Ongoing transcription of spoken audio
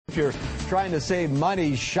If you're trying to save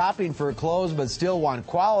money shopping for clothes but still want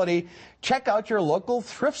quality, check out your local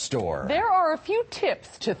thrift store. There are a few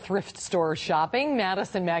tips to thrift store shopping.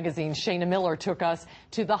 Madison Magazine's Shayna Miller took us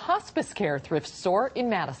to the Hospice Care thrift store in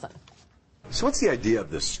Madison. So what's the idea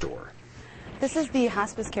of this store? This is the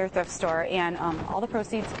Hospice Care thrift store, and all the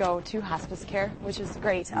proceeds go to hospice care, which is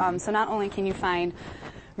great. So not only can you find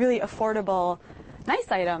really affordable,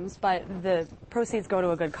 nice items, but the proceeds go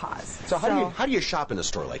to a good cause. So how do you shop in a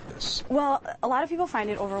store like this? Well, a lot of people find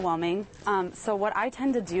it overwhelming. So what I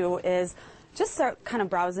tend to do is just start kind of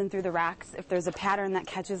browsing through the racks. If there's a pattern that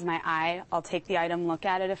catches my eye, I'll take the item, look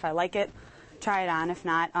at it. If I like it, try it on. If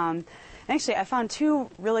not, actually, I found two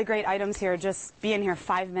really great items here just being here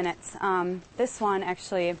 5 minutes. This one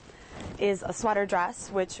actually is a sweater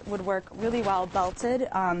dress, which would work really well belted.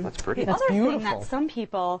 That's pretty. The That's other beautiful. thing that some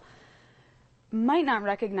people might not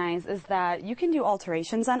recognize is that you can do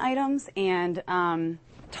alterations on items and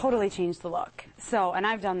totally change the look. So, and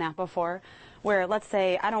I've done that before, where let's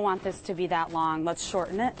say I don't want this to be that long, let's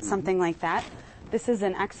shorten it, something like that. This is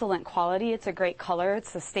an excellent quality, it's a great color,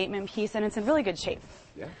 it's a statement piece, and it's in really good shape.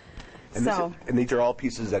 Yeah. And, and these are all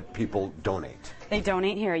pieces that people donate. They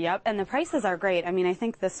donate here, yep, and the prices are great. I mean, I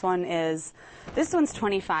think this one's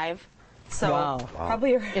 $25. So Wow.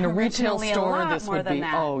 probably In a retail originally store, a lot this more would than be,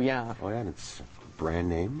 that. oh yeah, Oh yeah, and it's brand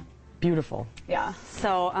name. beautiful. Yeah.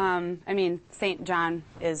 So I mean, St. John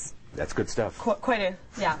is That's good stuff. quite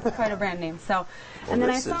a brand name. So, and then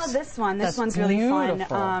I saw this one. This That's one's really beautiful.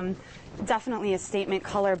 fun. Definitely a statement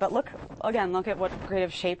color, but look at what great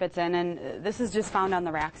of shape it's in, and this is just found on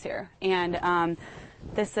the racks here. And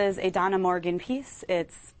this is a Donna Morgan piece.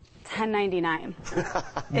 It's $10.99.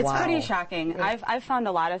 It's Wow. pretty shocking. I've found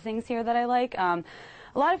a lot of things here that I like. A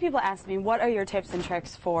lot of people ask me, what are your tips and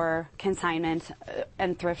tricks for consignment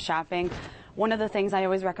and thrift shopping? One of the things I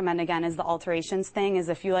always recommend, again, is the alterations thing, is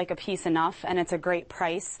if you like a piece enough and it's a great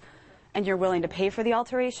price and you're willing to pay for the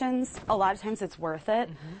alterations, a lot of times it's worth it.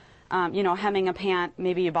 You know, hemming a pant,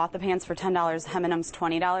 maybe you bought the pants for $10, hemming them's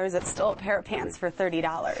 $20, it's still a pair of pants for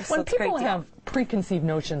 $30. So When it's a great people deal. have preconceived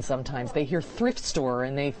notions sometimes, they hear thrift store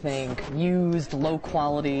and they think used, low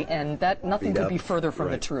quality, and that nothing could be further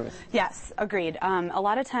from the truth. Yes, agreed. A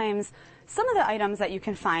lot of times, some of the items that you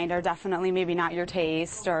can find are definitely maybe not your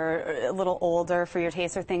taste or a little older for your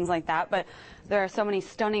taste or things like that, but there are so many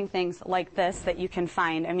stunning things like this that you can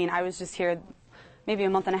find. I mean, I was just here maybe a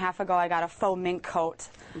month and a half ago. I got a faux mink coat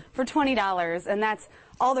for $20, and that's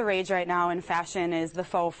all the rage right now in fashion is the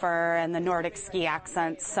faux fur and the Nordic ski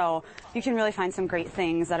accents. So you can really find some great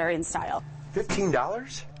things that are in style.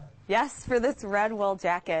 $15? Yes, for this red wool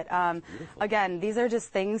jacket. Again, these are just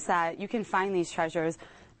things that you can find these treasures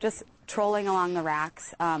just trolling along the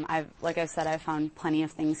racks. Like I said, I've found plenty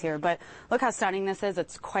of things here, but look how stunning this is.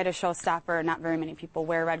 It's quite a showstopper. Not very many people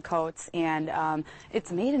wear red coats, and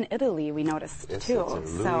it's made in Italy, we noticed, too. It's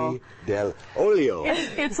a Louis del Olio.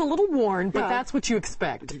 It's a little worn, but that's what you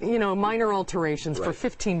expect. You know, minor alterations for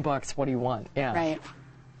 $15. What do you want? Yeah. Right.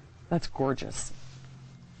 That's gorgeous.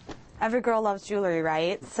 Every girl loves jewelry,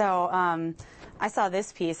 right? So I saw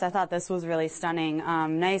this piece. I thought this was really stunning.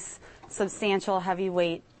 Nice, substantial,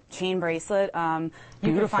 heavyweight chain bracelet. You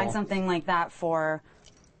can find something like that for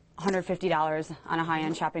 $150 on a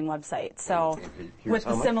high-end shopping website. So with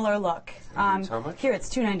a similar look. Here it's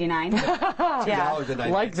 $2.99. Yeah.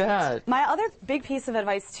 Like that. My other big piece of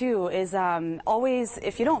advice too is always,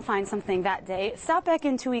 if you don't find something that day, stop back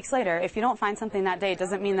in 2 weeks later. If you don't find something that day, it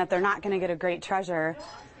doesn't mean that they're not going to get a great treasure.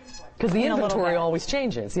 Because the in a little inventory bit. always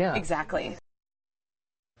changes, yeah. Exactly.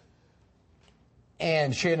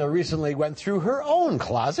 And Shayna recently went through her own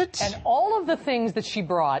closet. And all of the things that she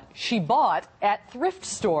bought at thrift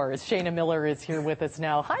stores. Shayna Miller is here with us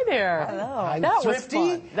now. Hi there. Hello. That was Thrifty.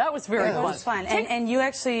 fun. That was very That was fun. And you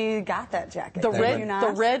actually got that jacket. The did you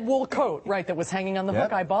not? red wool coat, right, that was hanging on the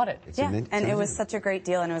hook. I bought it. Yeah, and it was such a great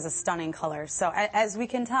deal, and it was a stunning color. So as we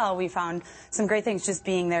can tell, we found some great things just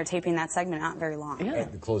being there, taping that segment not very long. Yeah.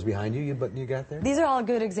 The clothes behind you got there? These are all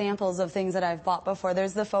good examples of things that I've bought before.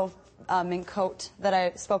 There's the faux mink coat that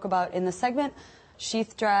I spoke about in the segment,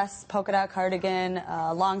 sheath dress, polka dot cardigan,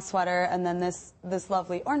 long sweater, and then this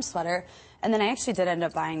lovely orange sweater. And then I actually did end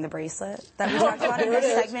up buying the bracelet that we talked about in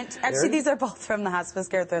this segment. Actually, these are both from the Hospice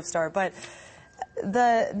Care thrift store. But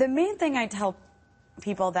the main thing I tell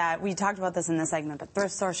people, that we talked about this in the segment, but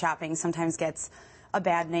thrift store shopping sometimes gets a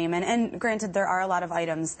bad name. And granted, there are a lot of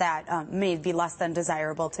items that may be less than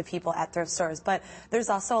desirable to people at thrift stores, but there's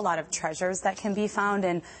also a lot of treasures that can be found.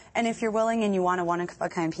 And if you're willing and you want a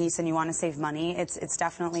one-of-a-kind piece and you want to save money, it's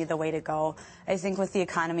definitely the way to go. I think with the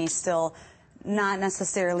economy still not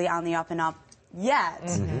necessarily on the up and up, yet,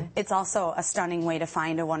 it's also a stunning way to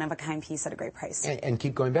find a one-of-a-kind piece at a great price. And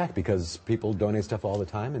keep going back because people donate stuff all the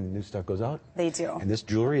time and new stuff goes out. They do. And this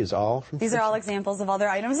jewelry is all from These are all examples of other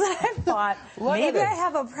items that I've bought. Look Maybe at I it.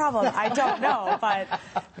 have a problem. I don't know. But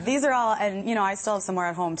these are all, and you know, I still have some more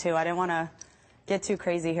at home too. I didn't want to get too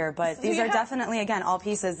crazy here, but these are definitely, again, all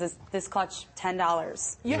pieces. This clutch,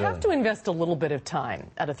 $10. You have to invest a little bit of time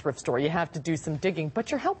at a thrift store. You have to do some digging,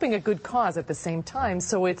 but you're helping a good cause at the same time,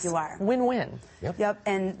 so it's win-win. Yep,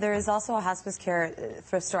 and there is also a hospice care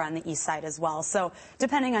thrift store on the east side as well. So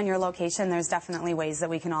depending on your location, there's definitely ways that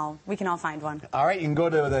we can all find one. All right, you can go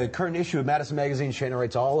to the current issue of Madison Magazine. Shayna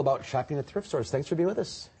writes all about shopping at thrift stores. Thanks for being with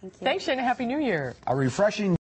us. Thank you. Thanks, Shayna. Happy New Year. A refreshing